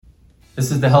This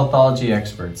is the Healthology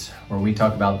Experts, where we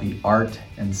talk about the art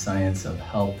and science of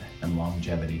health and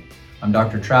longevity. I'm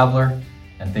Dr. Traveler,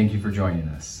 and thank you for joining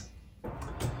us.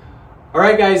 All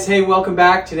right, guys. Hey, welcome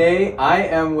back. Today, I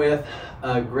am with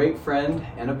a great friend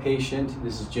and a patient.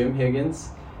 This is Jim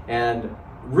Higgins, and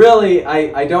really,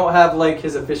 I don't have like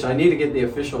his official. I need to get the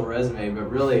official resume,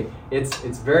 but really, it's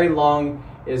very long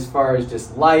as far as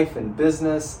just life and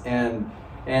business and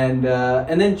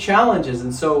then challenges.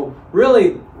 And so,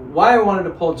 really, why I wanted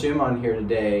to pull Jim on here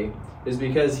today is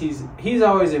because he's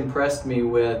always impressed me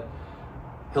with.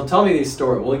 He'll tell me these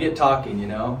stories. We'll get talking,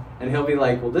 and he'll be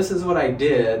like, "Well, this is what I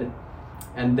did,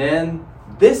 and then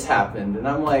this happened," and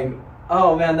I'm like,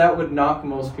 "Oh man, that would knock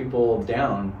most people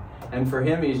down." And for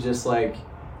him, he's just like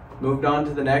moved on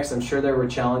to the next. I'm sure there were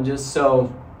challenges.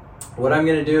 So what I'm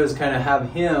going to do is kind of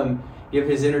have him give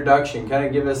his introduction, kind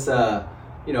of give us a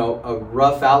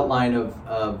rough outline of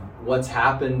what's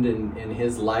happened in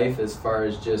his life as far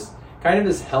as just kind of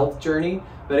his health journey.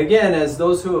 But again, as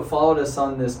those who have followed us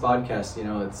on this podcast,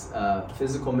 it's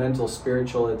physical, mental,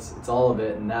 spiritual, it's all of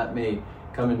it, and that may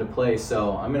come into play.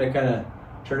 So I'm going to kind of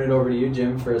turn it over to you,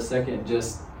 Jim, for a second.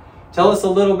 Just tell us a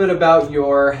little bit about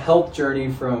your health journey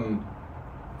from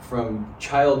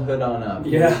childhood on up.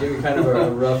 Yeah. Give me kind of a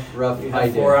rough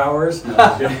idea. 4 hours?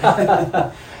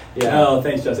 No, Yeah. No,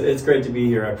 thanks, Justin. It's great to be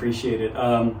here. I appreciate it.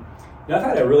 I've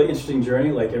had a really interesting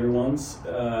journey, like everyone's.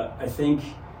 I think,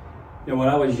 when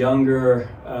I was younger,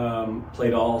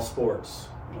 played all sports.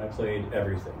 I played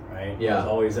everything, right? Yeah. I was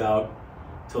always out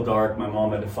till dark. My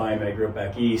mom had to find me. I grew up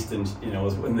back east, and it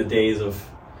was in the days of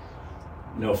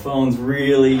no phones,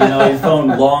 really. Your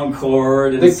phone long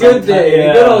cord. And the good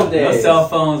old days. No cell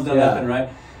phones, no Yeah. nothing, right?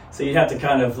 So you'd have to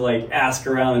kind of like ask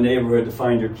around the neighborhood to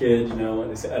find your kid, and I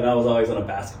was always on a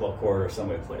basketball court or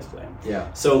someplace playing.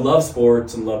 Yeah. So love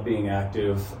sports and love being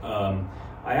active.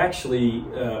 I actually,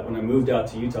 when I moved out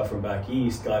to Utah from back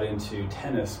east, got into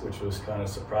tennis, which was kind of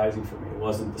surprising for me. It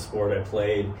wasn't the sport I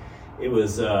played. It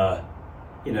was, a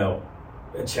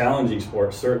challenging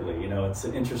sport, certainly. It's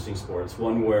an interesting sport. It's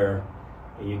one where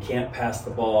you can't pass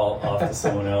the ball off to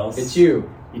someone else. It's you.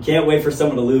 You can't wait for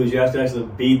someone to lose. You have to actually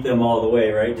beat them all the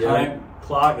way, right? Yeah. Time,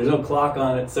 clock. There's no clock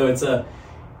on it. So it's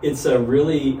a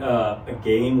really a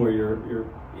game where you're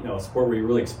a sport where you're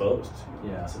really exposed.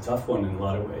 Yeah. It's a tough one in a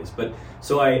lot of ways. But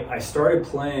so I started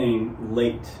playing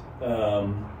late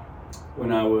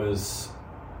when I was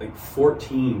like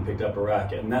 14, picked up a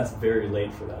racket, and that's very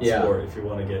late for that sport if you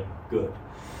want to get good.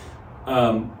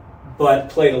 But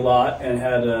played a lot and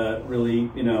had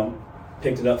really,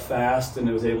 picked it up fast and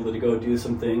was able to go do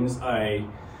some things. I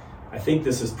think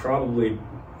the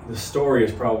story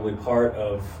is probably part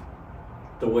of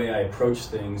the way I approach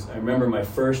things. I remember my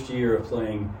first year of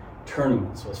playing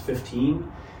tournaments. I was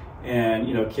 15,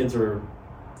 and kids were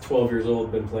 12 years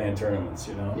old, been playing tournaments,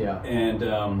 Yeah. And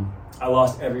I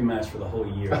lost every match for the whole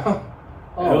year.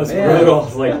 Oh, it was man. brutal. I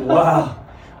was like, wow,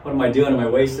 what am I doing? Am I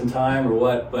wasting time or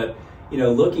what? But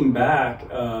looking back,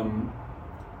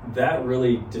 that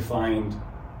really defined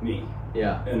me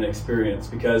and experience,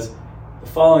 because the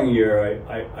following year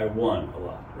I won a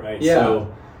lot, right? Yeah.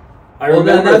 So I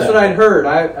remember that's what I'd heard.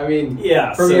 I mean,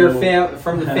 from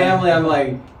from the family, I'm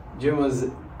like, Jim was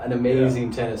an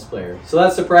amazing tennis player. So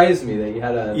that surprised me that you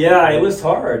had a... Yeah, it was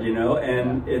hard,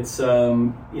 and it's,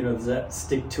 that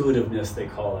stick-to-itiveness, they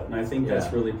call it. And I think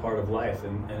that's really part of life,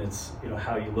 and it's,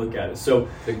 how you look at it. So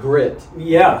the grit.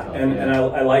 Yeah, and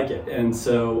I like it. And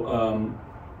so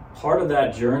part of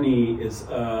that journey is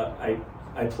I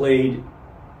played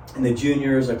in the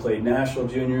juniors, I played national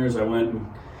juniors. I went,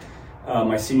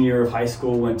 my senior year of high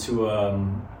school, went to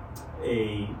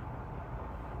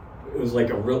it was like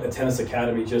a tennis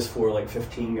academy just for like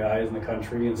 15 guys in the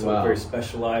country, and so very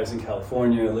specialized in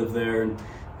California. I lived there, and it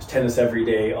was tennis every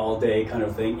day, all day kind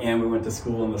of thing, and we went to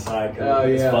school on the side.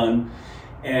 It was fun,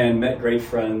 and met great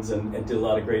friends and did a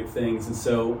lot of great things. And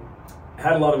so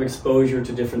had a lot of exposure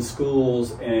to different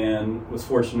schools, and was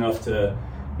fortunate enough to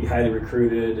be highly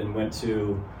recruited, and went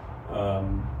to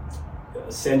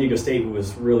San Diego State, who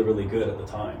was really, really good at the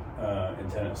time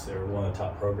in tennis. They were one of the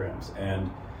top programs.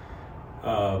 And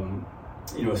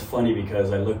it's funny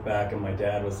because I look back and my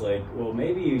dad was like, well,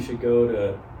 maybe you should go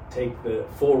to take the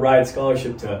full ride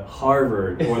scholarship to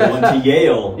Harvard or the one to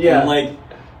Yale. Yeah. And I'm like,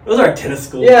 those aren't tennis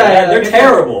schools. Yeah, they're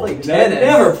terrible. Play tennis.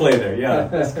 Never play there. Yeah,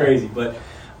 that's crazy. But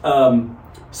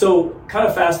so kind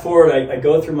of fast forward, I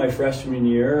go through my freshman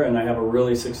year and I have a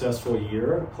really successful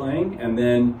year playing, and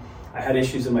then I had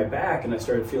issues in my back and I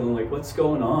started feeling like, what's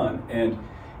going on?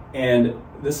 And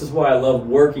this is why I love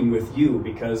working with you,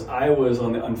 because I was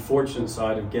on the unfortunate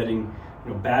side of getting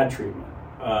bad treatment.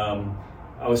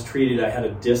 I was treated. I had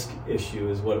a disc issue,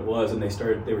 is what it was, and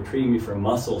they were treating me for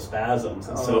muscle spasms,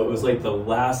 and so it was like the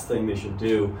last thing they should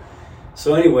do.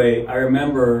 So anyway, I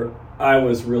remember I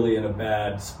was really in a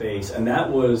bad space, and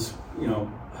that was,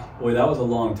 that was a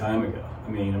long time ago. I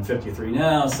mean, I'm 53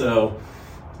 now, so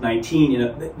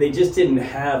 19. They just didn't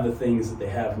have the things that they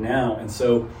have now, and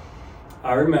so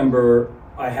I remember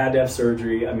I had to have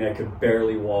surgery. I mean, I could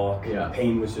barely walk. Yeah.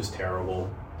 Pain was just terrible,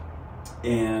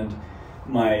 and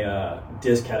my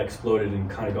disc had exploded and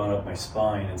kind of gone up my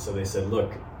spine, and so they said,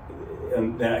 look,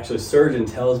 and the actual surgeon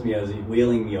tells me as he's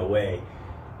wheeling me away,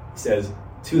 he says,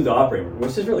 to the operating room,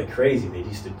 which is really crazy. They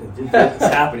used to, this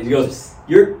happened. He goes,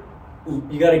 you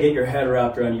got to get your head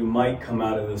wrapped around, you might come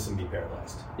out of this and be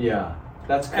paralyzed. Yeah,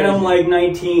 that's crazy. And I'm like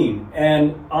 19,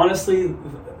 and honestly,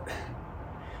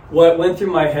 what went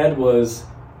through my head was,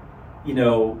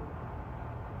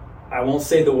 I won't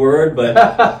say the word,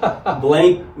 but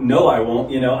blank, no, I won't.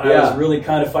 I was really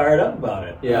kind of fired up about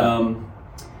it. Yeah.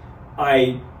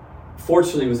 I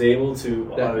fortunately was able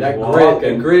to that walk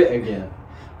grit again.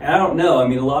 And I don't know. I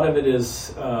mean, a lot of it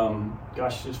is,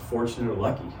 just fortunate or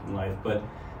lucky in life. But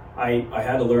I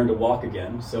had to learn to walk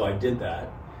again, so I did that.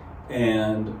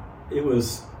 And it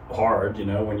was hard,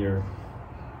 when you're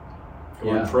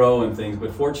going pro and things.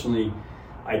 But fortunately,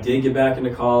 I did get back into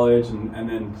college and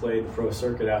then played the pro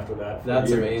circuit after that.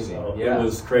 That's amazing. So it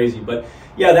was crazy. But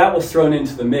yeah, that was thrown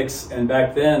into the mix. And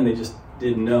back then, they just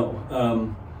didn't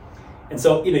know. And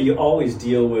so, you always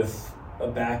deal with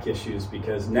back issues,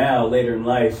 because now, later in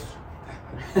life,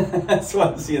 that's why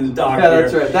I'm seeing the doctor. Yeah,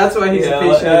 that's right. That's why he's a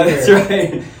patient. That's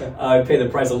right. I pay the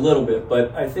price a little bit.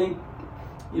 But I think,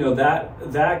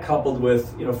 that coupled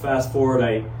with, fast forward,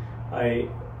 I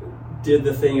did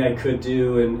the thing I could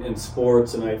do in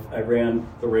sports, and I ran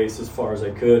the race as far as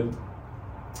I could.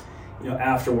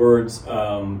 Afterwards,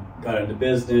 got into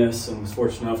business and was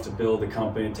fortunate enough to build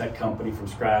a tech company from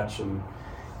scratch. And,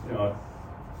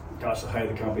 the height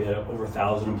of the company had over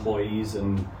 1,000 employees,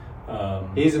 and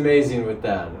he's amazing with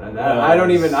that. And I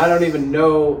don't even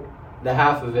know the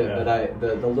half of it,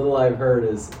 but the little I've heard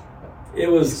is it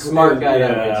was smart guy.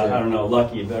 Yeah, I don't know,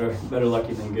 lucky, better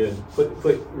lucky than good.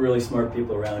 Put really smart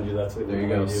people around you. That's what there you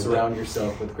go. do. Surround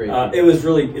yourself with great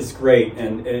people. It's great,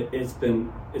 and it's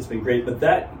been great. But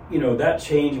that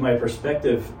changed my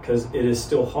perspective, because it is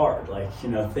still hard. Like,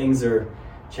 things are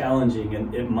challenging,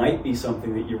 and it might be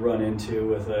something that you run into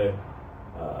with a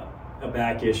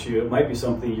back issue. It might be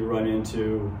something you run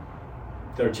into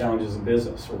that are challenges in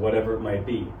business, or whatever it might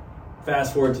be.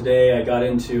 Fast forward today, I got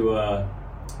into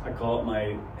I call it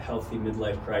my healthy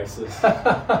midlife crisis.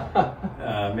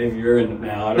 Maybe you're in it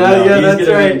now. I don't know. Yeah, He's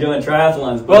going to be doing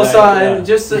triathlons.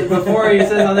 Just before he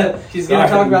says on that, he's going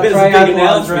to talk about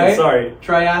triathlons, right? Sorry,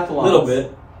 triathlons. A little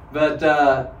bit,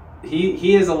 but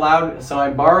he is allowed. So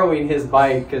I'm borrowing his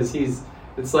bike because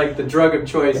it's like the drug of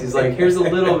choice. He's like, here's a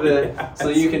little bit so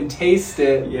you can taste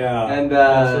it. Yeah, and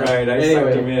that's right. I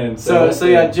sucked him in. So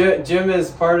yeah, Jim is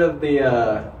part of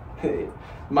the.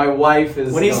 My wife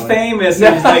is. When he's famous,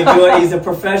 he's a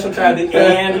professional triathlete,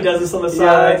 and he does this on the side.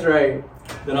 Yeah, that's right.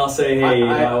 Then I'll say, hey,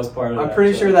 I was part of that. I'm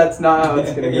pretty sure that's not how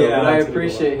it's going to go, but I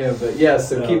appreciate him. But yes,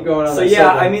 so keep going on. So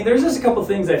yeah, I mean, there's just a couple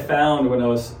things I found when I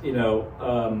was,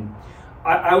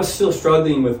 I was still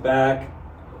struggling with back,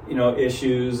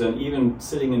 issues, and even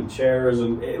sitting in chairs,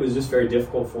 and it was just very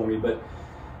difficult for me. But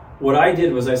what I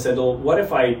did was I said, well, what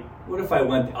if I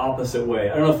went the opposite way?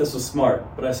 I don't know if this was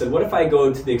smart, but I said, what if I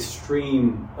go to the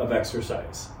extreme of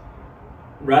exercise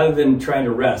rather than trying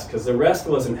to rest? Because the rest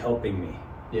wasn't helping me.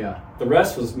 Yeah. The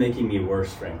rest was making me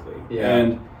worse, frankly.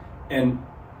 Yeah. And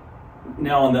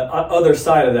now on the other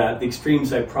side of that, the extreme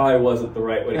side probably wasn't the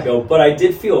right way to go, but I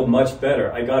did feel much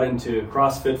better. I got into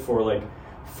CrossFit for like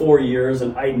 4 years,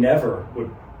 and I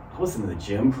was in the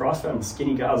gym, CrossFit, I'm a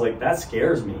skinny guy. I was like, that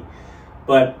scares me.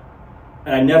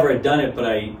 And I never had done it, but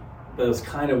it was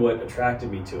kind of what attracted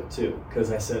me to it too,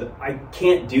 because I said, I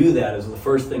can't do that, is the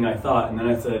first thing I thought. And then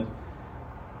I said,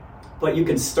 but you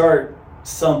can start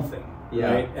something,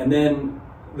 right? And then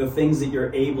the things that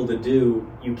you're able to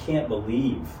do, you can't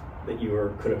believe that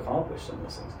you could accomplish some of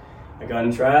those things. I got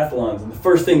in triathlons, and the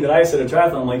first thing that I said at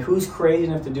triathlon, I'm like, who's crazy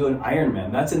enough to do an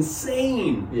Ironman? That's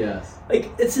insane. Yes.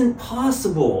 Like, it's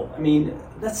impossible. I mean,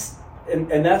 that's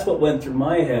what went through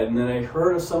my head. And then I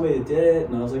heard of somebody that did it,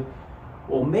 and I was like,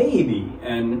 well, maybe.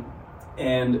 And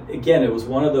again, it was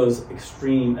one of those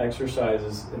extreme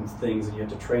exercises and things, and you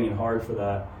have to train hard for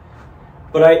that.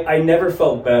 But I never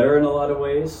felt better in a lot of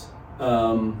ways.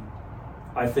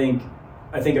 I think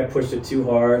I pushed it too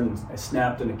hard, and I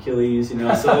snapped an Achilles, so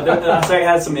I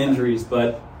had some injuries.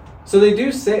 But So they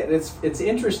do say, it's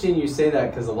interesting you say that,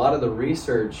 because a lot of the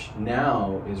research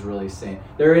now is really saying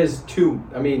there is two.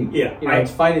 I mean,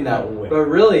 it's finding that, but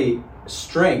really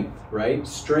strength, right?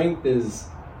 Strength is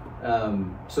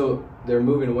so they're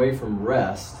moving away from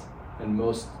rest, and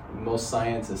most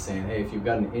science is saying, hey, if you've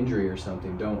got an injury or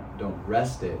something, don't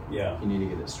rest it. Yeah, you need to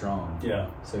get it strong. Yeah.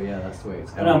 So that's the way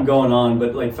it's going. And I'm going on,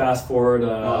 but like fast forward.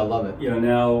 I love it.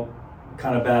 Now,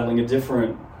 kind of battling a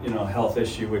different health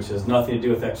issue, which has nothing to do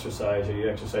with exercise. You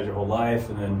exercise your whole life,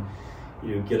 and then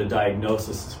you get a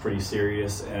diagnosis that's pretty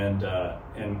serious, and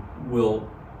will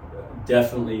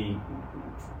definitely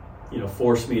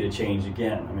force me to change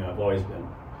again. I mean, I've always been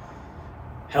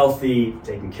healthy,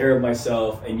 taking care of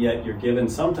myself, and yet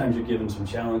sometimes you're given some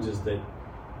challenges that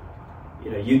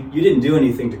you didn't do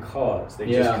anything to cause. They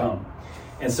just come.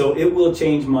 And so it will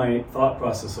change my thought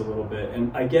process a little bit.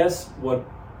 And I guess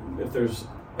if there's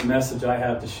a message I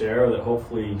have to share that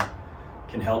hopefully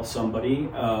can help somebody.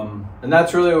 And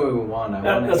that's really what we want.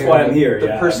 That's why I'm here.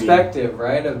 The perspective,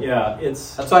 right?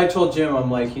 That's why I told Jim, I'm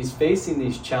like, he's facing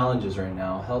these challenges right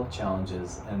now, health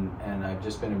challenges, and I've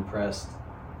just been impressed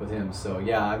with him. So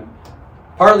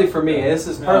partly for me, this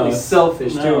is partly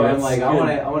selfish too. I'm like,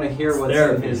 I want to hear what's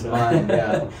in his mind.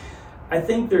 Yeah. I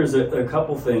think there's a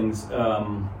couple things.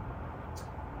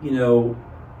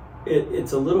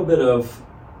 It's a little bit of,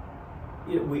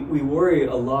 we worry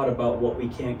a lot about what we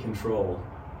can't control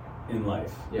in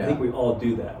life. I think we all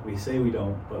do that. We say we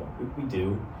don't, but we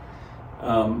do.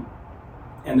 And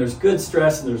there's good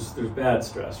stress and there's bad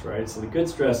stress, right? So the good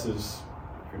stress is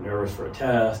you're nervous for a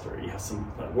test, or you have some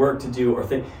work to do,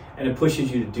 and it pushes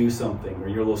you to do something, or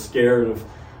you're a little scared of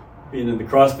being in the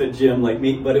CrossFit gym like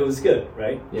me, but it was good,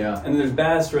 right? Yeah. And there's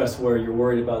bad stress where you're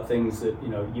worried about things that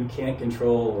you can't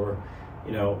control, or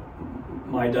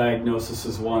my diagnosis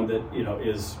is one that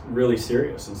is really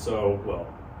serious, and so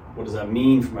what does that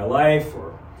mean for my life,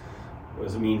 or what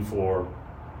does it mean for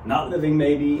not living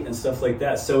maybe, and stuff like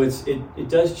that. So it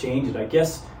does change it. I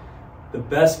guess the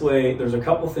best way, there's a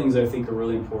couple things I think are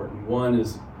really important. One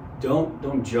is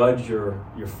don't judge your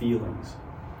feelings.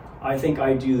 I think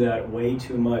I do that way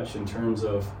too much in terms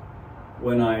of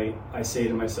when I say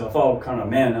to myself, oh, kind of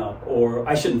man up, or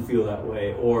I shouldn't feel that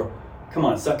way, or come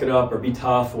on, suck it up, or be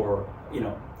tough, or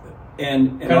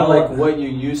and kind of like what you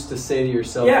used to say to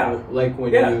yourself, like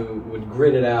when you would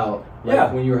grit it out,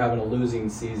 like when you were having a losing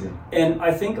season. And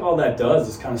I think all that does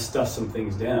is kind of stuff some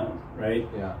things down, right?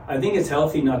 Yeah. I think it's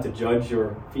healthy not to judge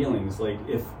your feelings. Like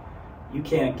if you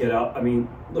can't get out, I mean,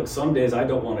 look, some days I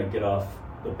don't want to get off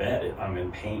the bed. I'm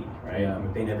in pain, right? Yeah. I'm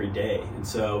in pain every day, and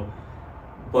so,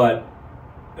 but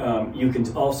you can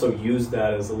also use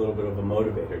that as a little bit of a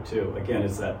motivator too. Again,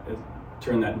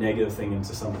 turn that negative thing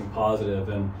into something positive,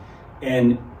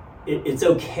 and it's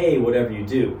okay whatever you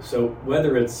do. So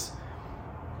whether it's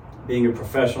being a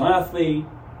professional athlete,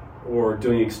 or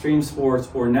doing extreme sports,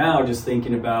 or now just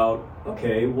thinking about,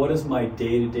 okay, what does my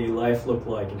day-to-day life look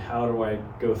like, and how do I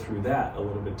go through that a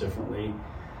little bit differently?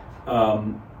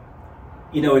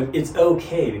 It's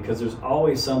okay, because there's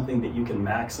always something that you can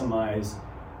maximize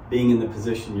being in the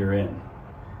position you're in.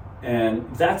 And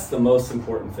that's the most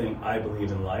important thing I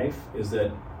believe in life, is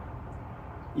that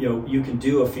you can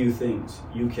do a few things.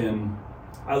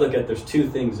 I look at, there's two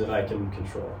things that I can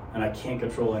control, and I can't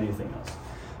control anything else.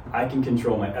 I can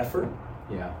control my effort,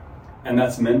 and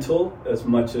that's mental as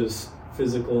much as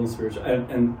physical and spiritual.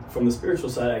 And from the spiritual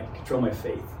side, I can control my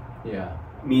faith.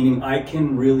 Meaning I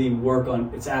can really work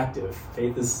on, it's active.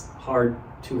 Faith is hard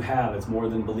to have. It's more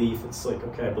than belief. It's like,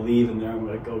 okay, I believe, and then I'm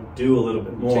going to go do a little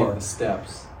bit more. Take the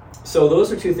steps. So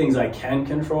those are two things I can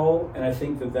control, and I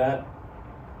think that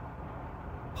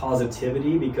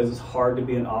positivity, because it's hard to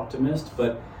be an optimist,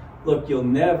 but look, you'll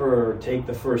never take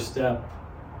the first step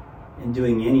in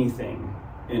doing anything,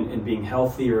 in being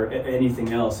healthy or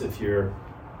anything else, if you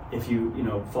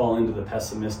fall into the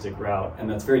pessimistic route, and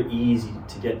that's very easy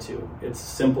to get to. It's a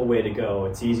simple way to go.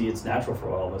 It's easy. It's natural for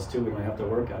all of us too. We don't have to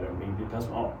work at it.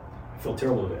 I feel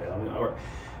terrible today,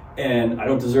 and I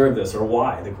don't deserve this, or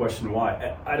why? The question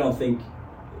why. I don't think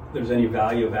there's any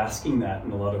value of asking that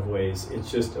in a lot of ways. It's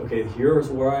just, okay, here's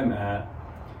where I'm at.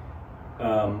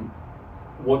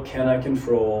 What can I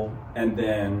control, and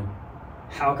then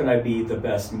how can I be the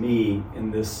best me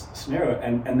in this scenario?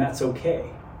 And that's okay.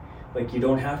 Like, you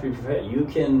don't have to be perfect. You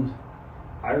can.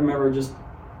 I remember just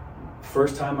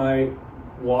first time I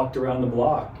walked around the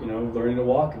block, learning to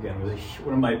walk again, was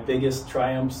one of my biggest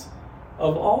triumphs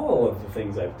of all of the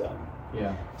things I've done.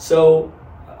 Yeah. So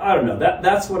I don't know.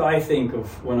 That's what I think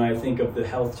of when I think of the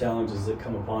health challenges that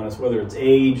come upon us, whether it's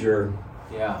age or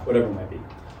whatever it might be.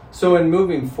 So in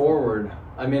moving forward,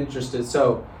 I'm interested.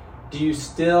 So do you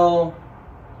still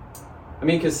I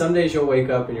mean, because some days you'll wake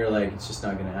up and you're like, it's just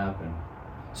not going to happen.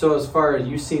 So as far as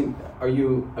are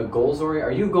you a goals-oriented?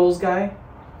 Are you a goals guy?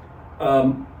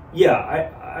 Yeah,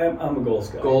 I'm a goals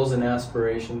guy. Goals and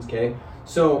aspirations, okay.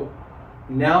 So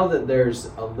now that there's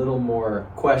a little more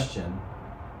question,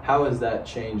 how has that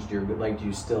changed do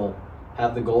you still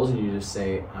have the goals and you just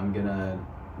say, I'm gonna,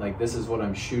 this is what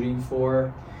I'm shooting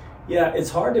for? Yeah, it's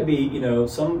hard to be,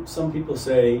 some people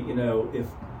say, if,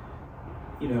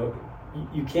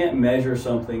 you can't measure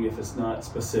something if it's not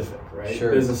specific, right?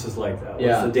 Sure. Business is like that.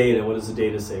 What's the data? What does the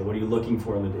data say? What are you looking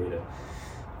for in the data?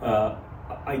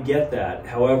 I get that.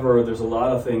 However, there's a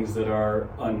lot of things that are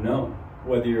unknown.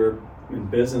 Whether you're in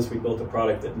business, we built a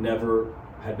product that never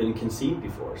had been conceived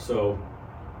before. So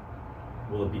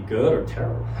will it be good or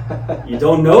terrible? You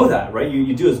don't know that, right?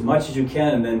 You do as much as you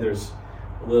can, and then there's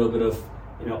a little bit of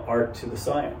art to the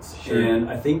science. Sure. And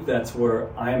I think that's where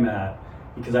I'm at,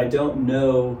 because I don't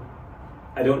know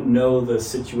the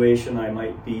situation I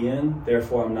might be in,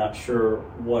 therefore I'm not sure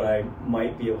what I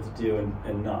might be able to do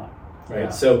and not. Right. Yeah.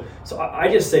 So I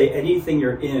just say anything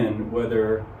you're in,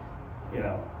 whether,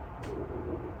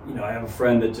 I have a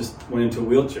friend that just went into a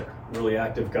wheelchair, really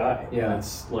active guy. Yeah. And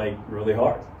it's really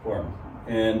hard for him.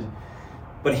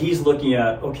 But he's looking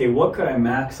at, okay, what could I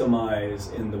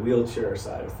maximize in the wheelchair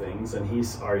side of things? And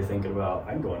he's already thinking about,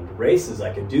 I'm going to races,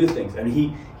 I could do things. And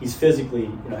he's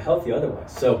physically, healthy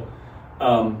otherwise. So,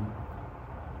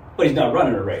 but he's not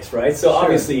running a race, right? So Sure.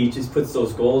 Obviously he just puts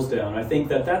those goals down. I think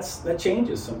that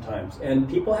changes sometimes, and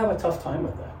people have a tough time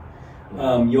with that.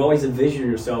 You always envision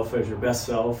yourself as your best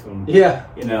self, and yeah,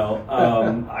 I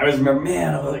always remember,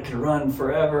 man, I could run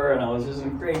forever, and I was just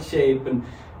in great shape, and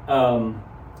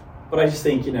but I just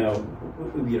think we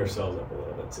beat ourselves up a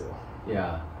little bit too.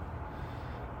 Yeah.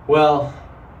 Well,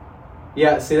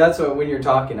 yeah. See, that's what when you're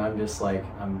talking, I'm just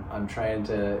I'm trying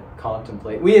to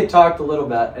contemplate. We had talked a little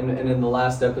bit, and in the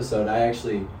last episode, I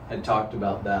actually had talked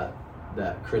about that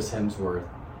Chris Hemsworth,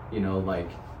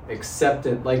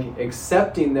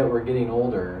 accepting that we're getting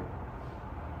older,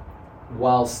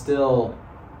 while still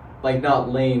not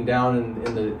laying down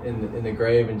in the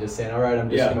grave and just saying, all right,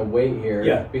 I'm just going to wait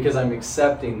here because I'm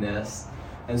accepting this.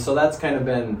 And so that's kind of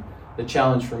been the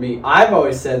challenge for me. I've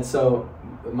always said, so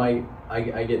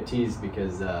I get teased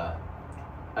because I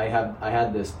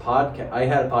had this podcast. I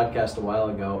had a podcast a while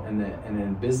ago and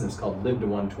in business called Live to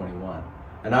 121.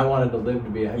 And I wanted to live to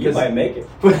be... You might make it.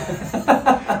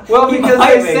 Well, because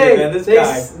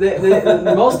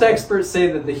most experts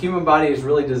say that the human body is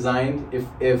really designed,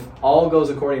 if all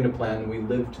goes according to plan, we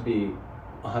live to be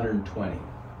 120.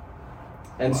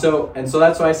 And so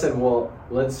that's why I said, well,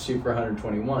 let's shoot for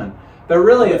 121. But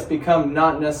really, it's become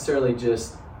not necessarily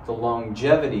just the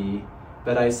longevity,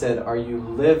 but I said, are you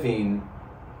living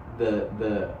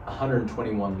the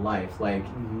 121 life?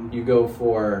 You go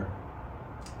for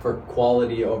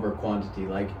quality over quantity.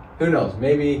 Who knows?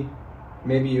 Maybe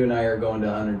you and I are going to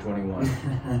 121,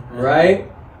 right?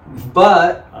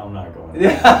 But I'm not going.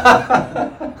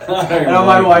 I know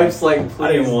my wife's please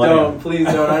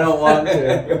don't. I don't want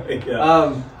to.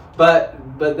 Yeah. But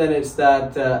then it's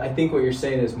that I think what you're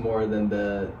saying is more than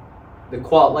the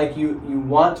you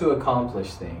want to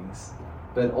accomplish things,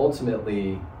 but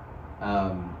ultimately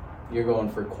you're going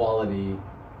for quality.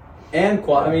 And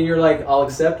I mean, you're I'll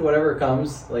accept whatever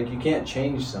comes. You can't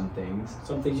change some things.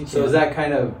 Some things you can't. So is that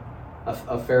kind of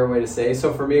a fair way to say?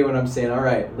 So for me, when I'm saying, all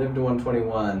right, live to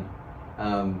 121,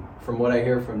 from what I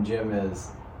hear from Jim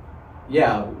is,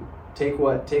 take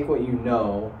what you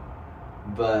know,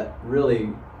 but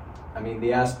really, I mean,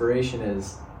 the aspiration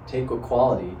is take what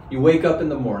quality. You wake up in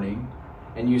the morning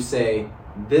and you say,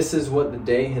 this is what the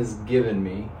day has given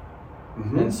me,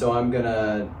 and so I'm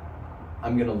gonna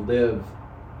live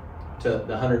to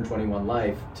the 121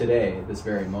 life today, this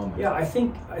very moment. Yeah, I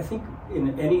think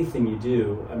in anything you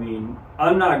do, I mean,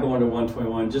 I'm not going to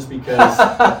 121 just because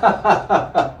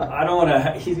I don't want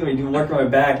to. He's going to be working my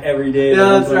back every day.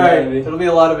 Yeah, that's right. It'll be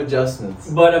a lot of adjustments.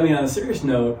 But I mean, on a serious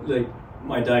note,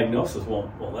 my diagnosis won't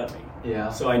let me.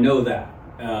 Yeah. So I know that.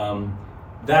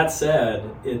 That said,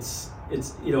 it's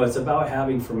about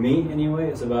having, for me anyway,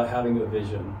 it's about having a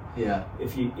vision. Yeah.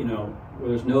 If where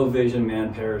there's no vision,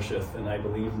 man perisheth, and I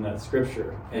believe in that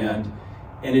scripture. And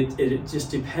it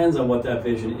just depends on what that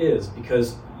vision is,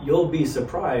 because you'll be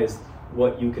surprised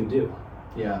what you can do.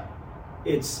 Yeah.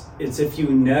 It's if you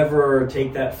never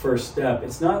take that first step.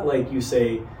 It's not like you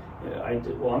say, I'm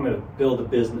going to build a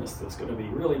business that's going to be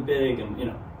really big, and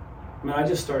I mean, I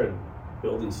just started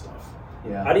building stuff.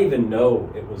 Yeah. I didn't even know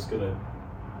it was going to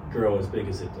grow as big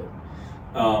as it did.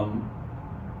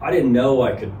 I didn't know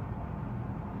I could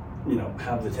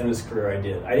have the tennis career I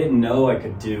did. I didn't know I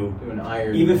could do an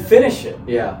Ironman, even finish it.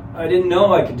 Yeah. I didn't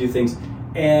know I could do things.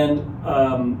 And,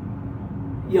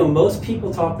 most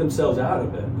people talk themselves out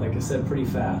of it, like I said, pretty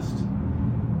fast.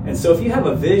 And so if you have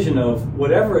a vision of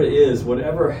whatever it is,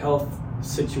 whatever health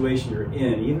situation you're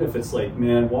in, even if it's like,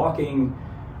 man, walking,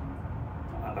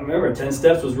 I remember 10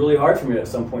 steps was really hard for me at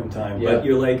some point in time. Yeah. But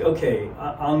you're like, okay,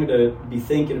 I'm going to be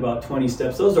thinking about 20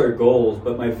 steps. Those are goals,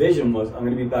 but my vision was I'm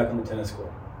going to be back on the tennis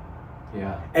court.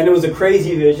 Yeah. And it was a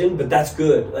crazy vision, but that's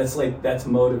good. That's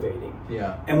motivating.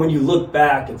 Yeah. And when you look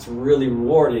back, it's really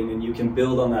rewarding, and you can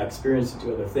build on that experience to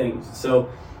do other things. So,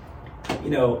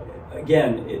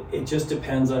 again, it just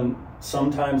depends on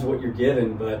sometimes what you're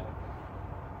given, but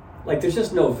like there's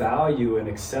just no value in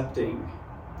accepting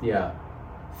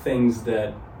things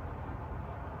that,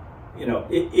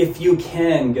 if you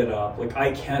can get up, like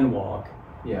I can walk.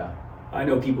 Yeah. I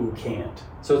know people who can't.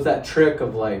 So it's that trick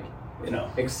of like,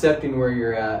 accepting where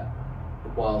you're at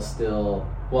while still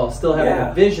having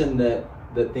a vision that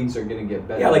things are going to get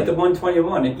better. Yeah, like the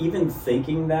 121, and even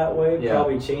thinking that way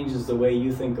probably changes the way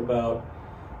you think about,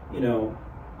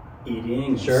 eating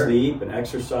and sleep and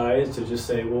exercise, to just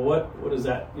say, well, what is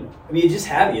that? You just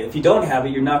have it. If you don't have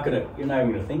it, you're not even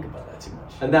going to think about that too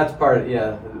much. And that's part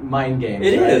of mind games.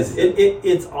 It right? is.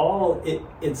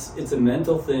 It's a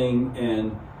mental thing,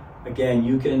 and again,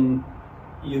 you can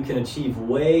achieve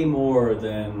way more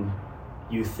than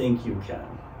you think you can.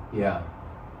 Yeah.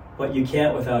 But you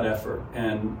can't without effort.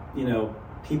 And,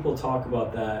 people talk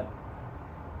about that.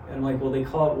 And I'm like, well, they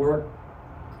call it work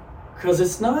because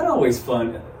it's not always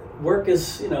fun. Work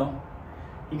is, you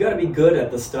got to be good at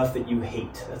the stuff that you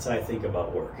hate. That's how I think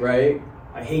about work. Right.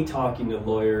 I hate talking to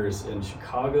lawyers in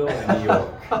Chicago and New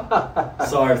York.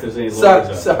 Sorry if there's any lawyers out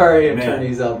there. Sorry,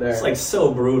 attorneys out there. It's like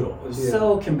so brutal. It's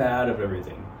so combative,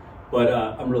 everything. But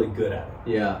I'm really good at it.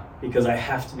 Yeah. Because I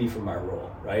have to be for my role,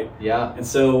 right? Yeah. And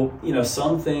so,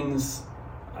 some things,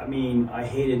 I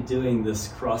hated doing this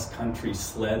cross-country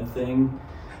sled thing.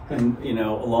 And, a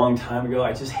long time ago,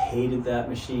 I just hated that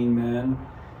machine, man.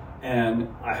 And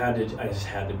I just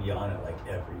had to be on it like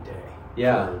every day.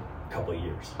 Yeah. For a couple of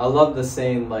years. I love the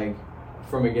saying, like,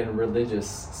 from again a religious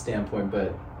standpoint,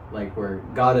 but like where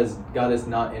God is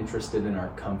not interested in our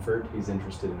comfort; He's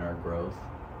interested in our growth.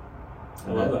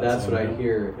 I love that. That's what I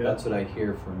hear. Yeah. That's what I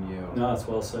hear from you. No, it's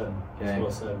well said. Okay. It's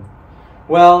well said.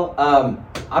 Well,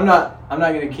 I'm not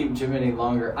going to keep Jim any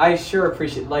longer. I sure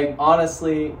appreciate, like,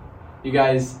 honestly, you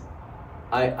guys,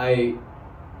 I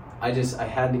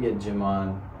had to get Jim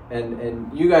on,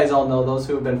 and you guys all know, those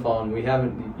who have been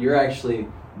following, you're actually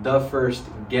the first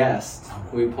guest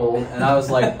we pulled, and I was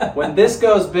like, when this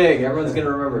goes big, everyone's going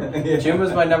to remember. Jim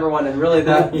was my number one, and really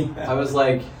that, I was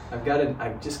like,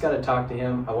 I've just got to talk to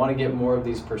him. I want to get more of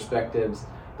these perspectives,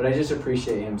 but I just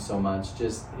appreciate him so much,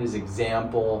 just his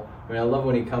example. I love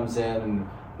when he comes in and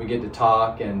we get to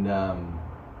talk, and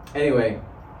anyway,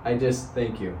 I just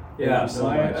thank you. Yeah, so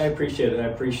much. I appreciate it. I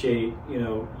appreciate,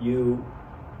 you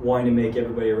wanting to make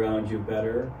everybody around you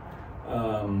better.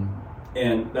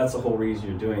 And that's the whole reason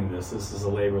you're doing this. This is a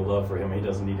labor of love for him. He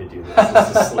doesn't need to do this.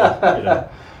 This is slick,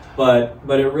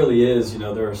 But it really is,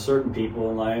 there are certain people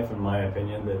in life, in my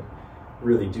opinion, that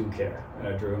really do care and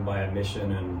are driven by a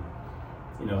mission and,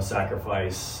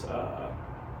 sacrifice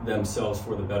themselves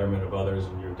for the betterment of others,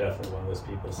 and you're definitely one of those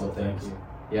people. So thank you.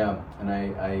 Yeah, and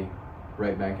I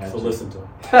right back at you. So listen to him.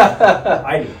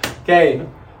 I do. Okay,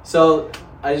 so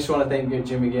I just want to thank you,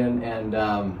 Jim, again, and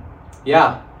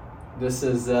this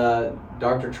is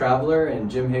Dr. Traveler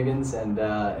and Jim Higgins,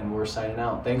 and we're signing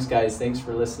out. Thanks, guys. Thanks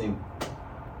for listening.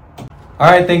 All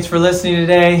right, thanks for listening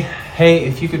today. Hey,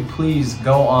 if you could please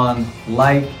go on,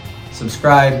 like,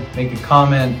 subscribe, make a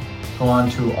comment, go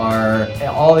on to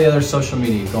all the other social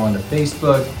media. Go on to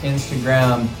Facebook,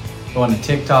 Instagram, go on to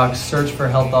TikTok, search for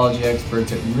Healthology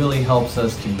Experts. It really helps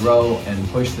us to grow and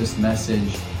push this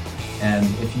message. And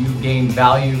if you gain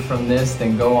value from this,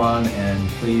 then go on and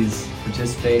please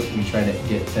participate. We try to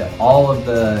get to all of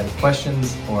the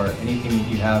questions or anything that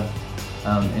you have,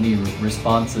 any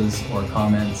responses or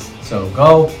comments. So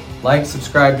go, like,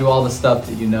 subscribe, do all the stuff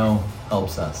that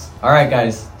helps us. All right,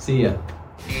 guys, see ya.